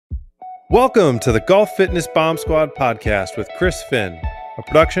Welcome to the Golf Fitness Bomb Squad podcast with Chris Finn, a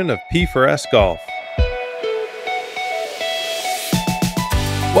production of P4S Golf.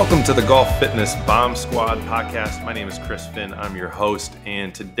 Welcome to the Golf Fitness Bomb Squad podcast. My name is Chris Finn. I'm your host,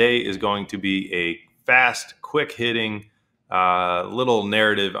 and today is going to be a fast, quick-hitting little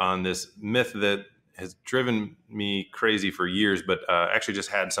narrative on this myth that has driven me crazy for years, but actually just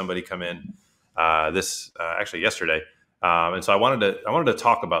had somebody come in actually yesterday. And so I wanted to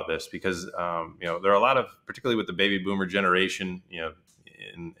talk about this because, there are a lot of, particularly with the baby boomer generation,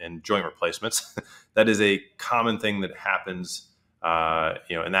 in joint replacements, that is a common thing that happens,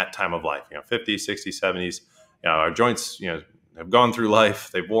 in that time of life, 50s, 60s, 70s, our joints, have gone through life,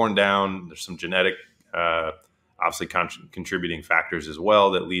 they've worn down. There's some genetic, obviously contributing factors as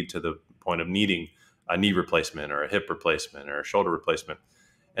well that lead to the point of needing a knee replacement or a hip replacement or a shoulder replacement.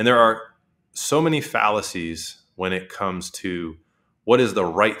 And there are so many fallacies when it comes to what is the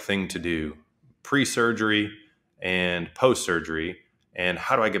right thing to do pre-surgery and post-surgery, and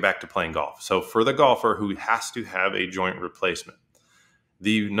how do I get back to playing golf? So for the golfer who has to have a joint replacement,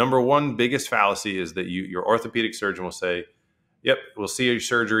 the number one biggest fallacy is that your orthopedic surgeon will say, yep, we'll see your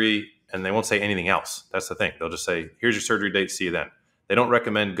surgery, and they won't say anything else. That's the thing. They'll just say, here's your surgery date, see you then. They don't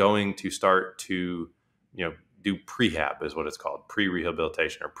recommend going to start to, do prehab is what it's called,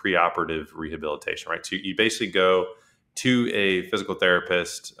 pre-rehabilitation or preoperative rehabilitation, right? So you basically go to a physical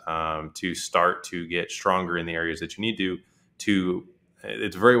therapist to start to get stronger in the areas that you need to.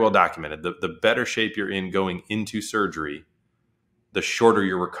 It's very well documented. The better shape you're in going into surgery, the shorter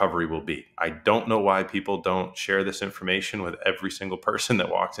your recovery will be. I don't know why people don't share this information with every single person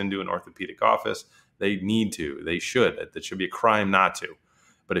that walks into an orthopedic office. They need to. They should. That should be a crime not to.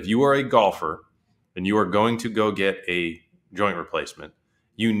 But if you are a golfer and you are going to go get a joint replacement,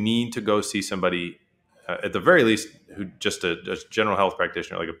 you need to go see somebody, at the very least, who just a general health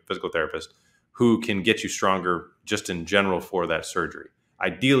practitioner, like a physical therapist, who can get you stronger just in general for that surgery.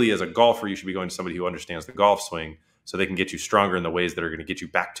 Ideally, as a golfer, you should be going to somebody who understands the golf swing so they can get you stronger in the ways that are going to get you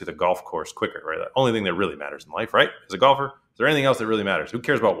back to the golf course quicker, right? The only thing that really matters in life, right? As a golfer, is there anything else that really matters? Who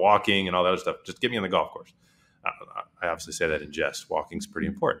cares about walking and all that other stuff? Just get me on the golf course. I obviously say that in jest. Walking's pretty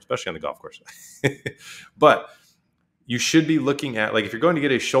important, especially on the golf course. But you should be looking at, like, if you're going to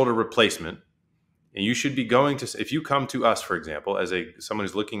get a shoulder replacement, and you should be going to, if you come to us, for example, as someone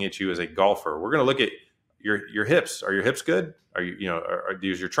who's looking at you as a golfer, we're going to look at your hips. Are your hips good? Are you,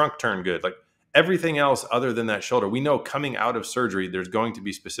 does your trunk turn good? Like everything else other than that shoulder, we know coming out of surgery, there's going to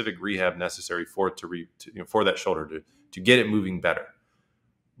be specific rehab necessary for it for that shoulder to get it moving better.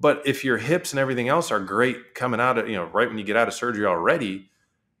 But if your hips and everything else are great coming out of, right when you get out of surgery already,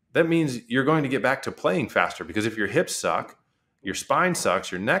 that means you're going to get back to playing faster, because if your hips suck, your spine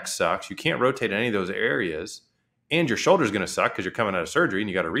sucks, your neck sucks, you can't rotate any of those areas, and your shoulder's going to suck because you're coming out of surgery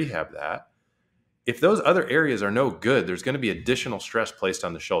and you got to rehab that. If those other areas are no good, there's going to be additional stress placed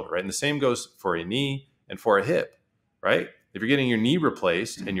on the shoulder, right? And the same goes for a knee and for a hip, right? If you're getting your knee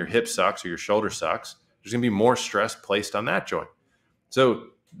replaced and your hip sucks or your shoulder sucks, there's going to be more stress placed on that joint. So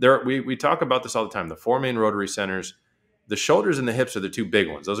we talk about this all the time. The four main rotary centers, the shoulders and the hips are the two big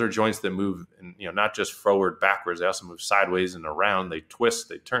ones. Those are joints that move, not just forward, backwards. They also move sideways and around. They twist,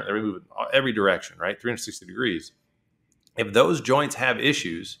 they turn, they move in every direction, right? 360 degrees. If those joints have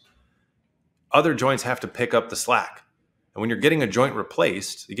issues, other joints have to pick up the slack. And when you're getting a joint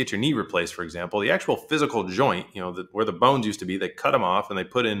replaced, you get your knee replaced, for example, the actual physical joint, where the bones used to be, they cut them off and they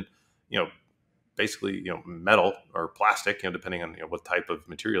put in, basically, metal or plastic, depending on what type of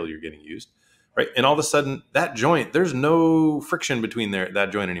material you're getting used, right? And all of a sudden, that joint, there's no friction between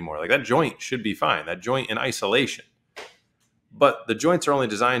that joint anymore. Like that joint should be fine. That joint in isolation, but the joints are only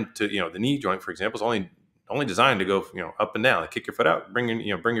designed to, the knee joint, for example, is only designed to go, up and down. Like kick your foot out, bring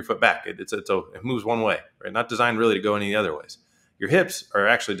your foot back. It moves one way, right? Not designed really to go any other ways. Your hips are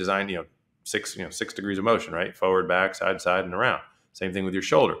actually designed, 6 degrees of motion, right? Forward, back, side, and around. Same thing with your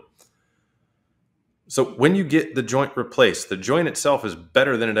shoulder. So when you get the joint replaced, the joint itself is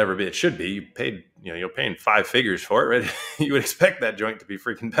better than it ever be. It should be. You paid, you're paying 5 figures for it, right? You would expect that joint to be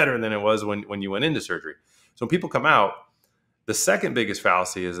freaking better than it was when you went into surgery. So when people come out, the second biggest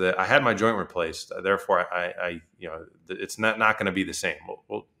fallacy is that I had my joint replaced, therefore I it's not going to be the same.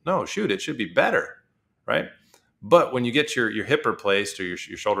 Well, no, shoot, it should be better, right? But when you get your hip replaced or your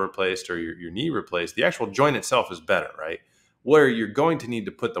shoulder replaced or your knee replaced, the actual joint itself is better, right? Where you're going to need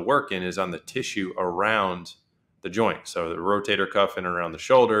to put the work in is on the tissue around the joint. So the rotator cuff in and around the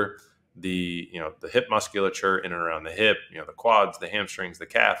shoulder, the hip musculature in and around the hip, the quads, the hamstrings, the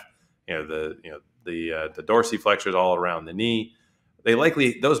calf, the dorsiflexors all around the knee.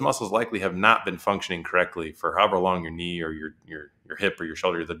 those muscles likely have not been functioning correctly for however long your knee or your hip or your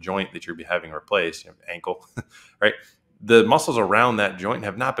shoulder, the joint that you're having replaced, ankle, right? The muscles around that joint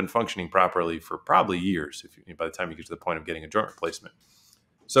have not been functioning properly for probably years. By the time you get to the point of getting a joint replacement,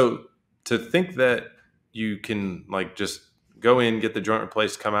 so to think that you can just go in, get the joint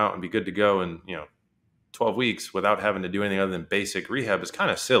replaced, come out, and be good to go in 12 weeks without having to do anything other than basic rehab is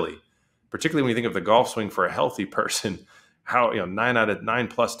kind of silly, particularly when you think of the golf swing for a healthy person. How 9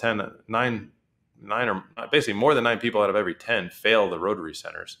 plus 10, or basically more than 9 people out of every 10 fail the rotary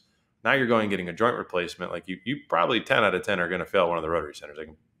centers. Now you're going and getting a joint replacement. Like you probably 10 out of 10 are going to fail one of the rotary centers. I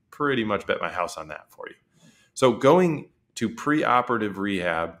can pretty much bet my house on that for you. So going to preoperative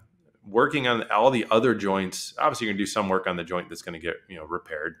rehab, working on all the other joints. Obviously, you're going to do some work on the joint that's going to get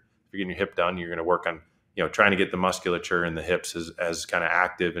repaired. If you're getting your hip done, you're going to work on trying to get the musculature in the hips as kind of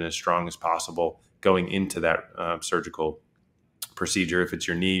active and as strong as possible going into that surgical procedure. If it's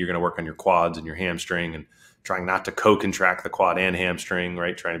your knee, you're going to work on your quads and your hamstring and trying not to co-contract the quad and hamstring,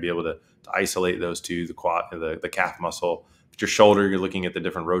 right? Trying to be able to isolate those two, the quad, the calf muscle. If it's your shoulder, you're looking at the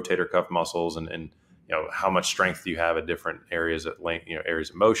different rotator cuff muscles and how much strength do you have at different areas of length, areas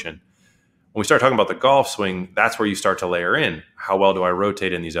of motion. When we start talking about the golf swing, that's where you start to layer in how well do I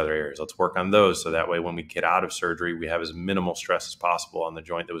rotate in these other areas. Let's work on those so that way when we get out of surgery, we have as minimal stress as possible on the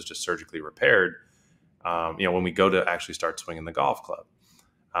joint that was just surgically repaired. When we go to actually start swinging the golf club.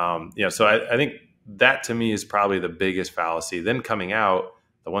 So I think that to me is probably the biggest fallacy. Then coming out,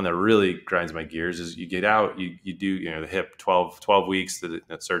 the one that really grinds my gears is you get out, you do, the hip 12 weeks, the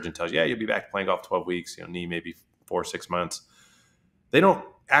surgeon tells you, yeah, you'll be back playing golf 12 weeks, knee maybe 4 or 6 months. They don't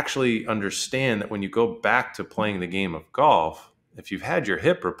actually understand that when you go back to playing the game of golf, if you've had your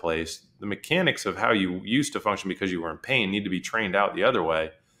hip replaced, the mechanics of how you used to function because you were in pain need to be trained out the other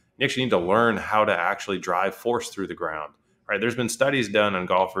way. You actually need to learn how to actually drive force through the ground, right? There's been studies done on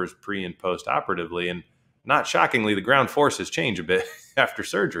golfers pre and post operatively, and not shockingly, the ground forces change a bit after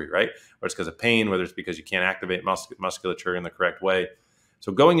surgery, right? Whether it's because of pain, whether it's because you can't activate musculature in the correct way.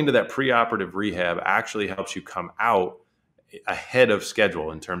 So going into that preoperative rehab actually helps you come out ahead of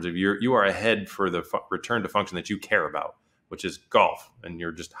schedule in terms of you are ahead for the return to function that you care about, which is golf and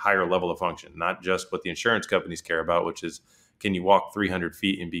your just higher level of function, not just what the insurance companies care about, which is can you walk 300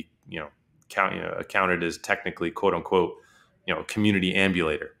 feet and be counted as technically quote unquote community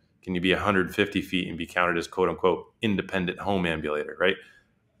ambulator? Can you be 150 feet and be counted as quote unquote independent home ambulator? Right?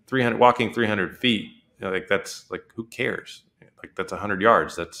 300 feet, that's who cares? That's 100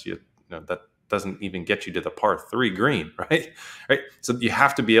 yards. That's that doesn't even get you to the par 3 green, right? So you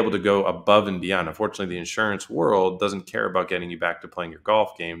have to be able to go above and beyond. Unfortunately, the insurance world doesn't care about getting you back to playing your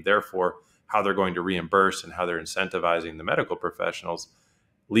golf game. Therefore, how they're going to reimburse and how they're incentivizing the medical professionals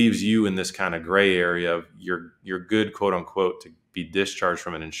leaves you in this kind of gray area of you're good, quote unquote, to be discharged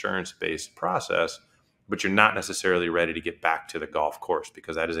from an insurance-based process, but you're not necessarily ready to get back to the golf course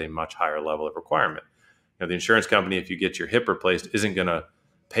because that is a much higher level of requirement. The insurance company, if you get your hip replaced, isn't going to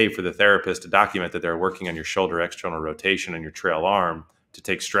pay for the therapist to document that they're working on your shoulder external rotation and your trail arm to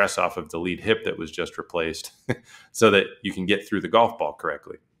take stress off of the lead hip that was just replaced so that you can get through the golf ball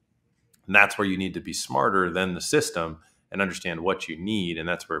correctly. And that's where you need to be smarter than the system and understand what you need. And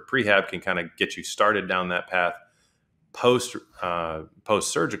that's where prehab can kind of get you started down that path.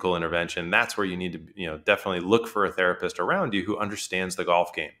 Post-surgical intervention, that's where you need to definitely look for a therapist around you who understands the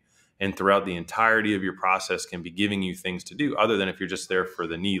golf game. And throughout the entirety of your process can be giving you things to do other than if you're just there for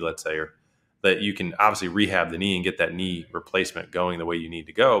the knee, let's say, or that you can obviously rehab the knee and get that knee replacement going the way you need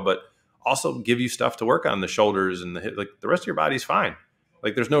to go, but also give you stuff to work on the shoulders and the hip. The rest of your body's fine.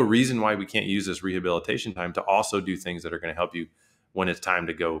 There's no reason why we can't use this rehabilitation time to also do things that are going to help you when it's time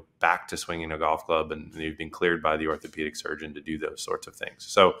to go back to swinging a golf club and you've been cleared by the orthopedic surgeon to do those sorts of things.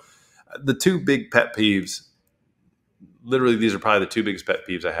 So the two big pet peeves, literally, these are probably the two biggest pet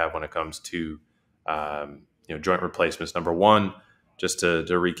peeves I have when it comes to joint replacements. Number one, just to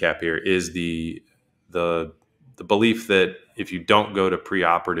recap here, is the belief that if you don't go to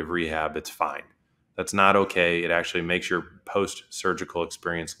preoperative rehab, it's fine. That's not okay. It actually makes your post-surgical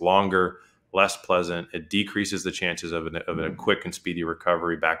experience longer, less pleasant. It decreases the chances of a quick and speedy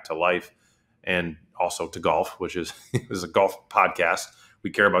recovery back to life and also to golf, which is a golf podcast. We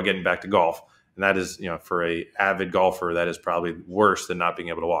care about getting back to golf. And that is, for a avid golfer, that is probably worse than not being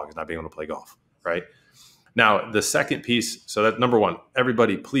able to walk, is not being able to play golf, right? Now, the second piece, so that's number one,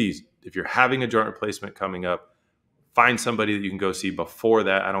 everybody, please, if you're having a joint replacement coming up, find somebody that you can go see before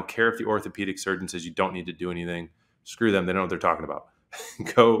that. I don't care if the orthopedic surgeon says you don't need to do anything. Screw them. They know what they're talking about.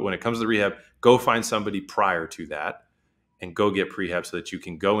 When it comes to the rehab, go find somebody prior to that and go get prehab so that you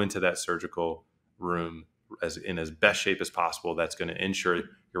can go into that surgical room in as best shape as possible. That's going to ensure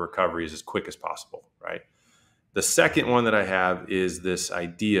your recovery is as quick as possible, right? The second one that I have is this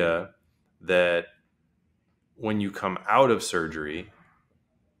idea that when you come out of surgery,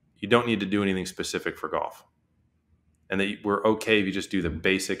 you don't need to do anything specific for golf. And that we're okay if you just do the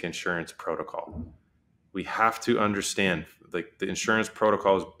basic insurance protocol. We have to understand, like, the insurance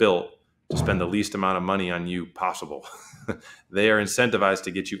protocol is built to spend the least amount of money on you possible. They are incentivized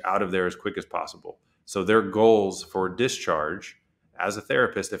to get you out of there as quick as possible. So their goals for discharge, as a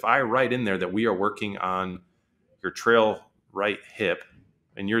therapist, if I write in there that we are working on your trail right hip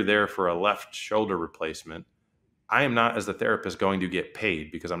and you're there for a left shoulder replacement, I am not, as the therapist, going to get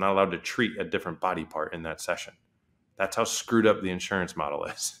paid because I'm not allowed to treat a different body part in that session. That's how screwed up the insurance model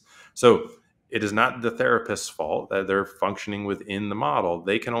is. So it is not the therapist's fault that they're functioning within the model.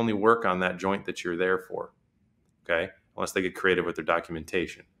 They can only work on that joint that you're there for, okay? Unless they get creative with their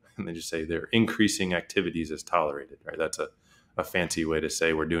documentation. And they just say they're increasing activities as tolerated, right? That's a fancy way to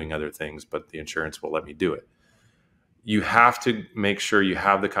say we're doing other things, but the insurance will let me do it. You have to make sure you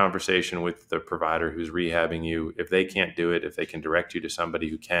have the conversation with the provider who's rehabbing you. If they can't do it, if they can direct you to somebody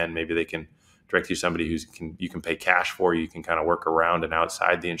who can, maybe they can direct you to somebody you can pay cash for, you can kind of work around and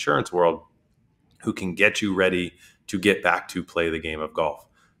outside the insurance world, who can get you ready to get back to play the game of golf.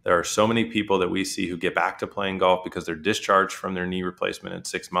 There are so many people that we see who get back to playing golf because they're discharged from their knee replacement at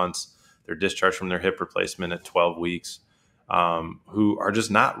 6 months. They're discharged from their hip replacement at 12 weeks, who are just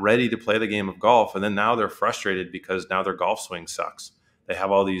not ready to play the game of golf. And then now they're frustrated because now their golf swing sucks. They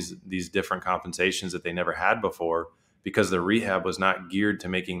have all these different compensations that they never had before because the rehab was not geared to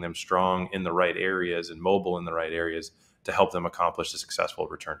making them strong in the right areas and mobile in the right areas to help them accomplish a successful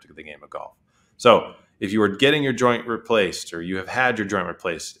return to the game of golf. So if you are getting your joint replaced or you have had your joint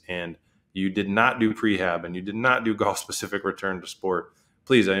replaced and you did not do prehab and you did not do golf-specific return to sport,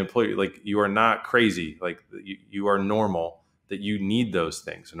 please, I implore you, like, you are not crazy. Like, you are normal, that you need those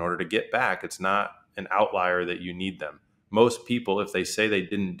things in order to get back. It's not an outlier that you need them. Most people, if they say they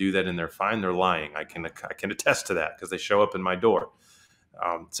didn't do that and they're fine, they're lying. I can attest to that because they show up in my door.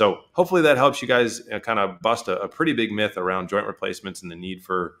 So hopefully that helps you guys kind of bust a pretty big myth around joint replacements and the need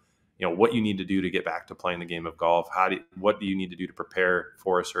for, what you need to do to get back to playing the game of golf. What do you need to do to prepare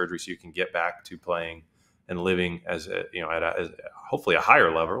for a surgery so you can get back to playing and living as hopefully a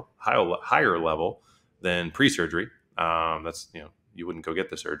higher level than pre-surgery. That's, you wouldn't go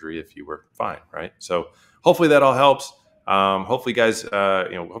get the surgery if you were fine, right? So hopefully that all helps. Hopefully guys,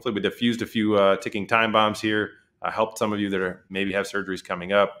 hopefully we diffused a few ticking time bombs here. Helped some of you that maybe have surgeries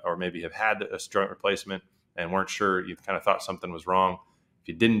coming up or maybe have had a joint replacement and weren't sure. You kind of thought something was wrong. If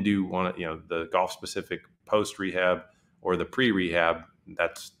you didn't do the golf specific post rehab or the pre rehab,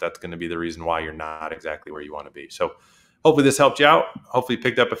 that's going to be the reason why you're not exactly where you want to be. So hopefully this helped you out. Hopefully you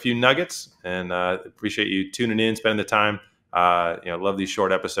picked up a few nuggets, and appreciate you tuning in, spending the time. Love these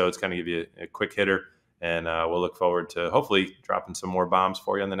short episodes, kind of give you a quick hitter, and we'll look forward to hopefully dropping some more bombs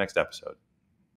for you on the next episode.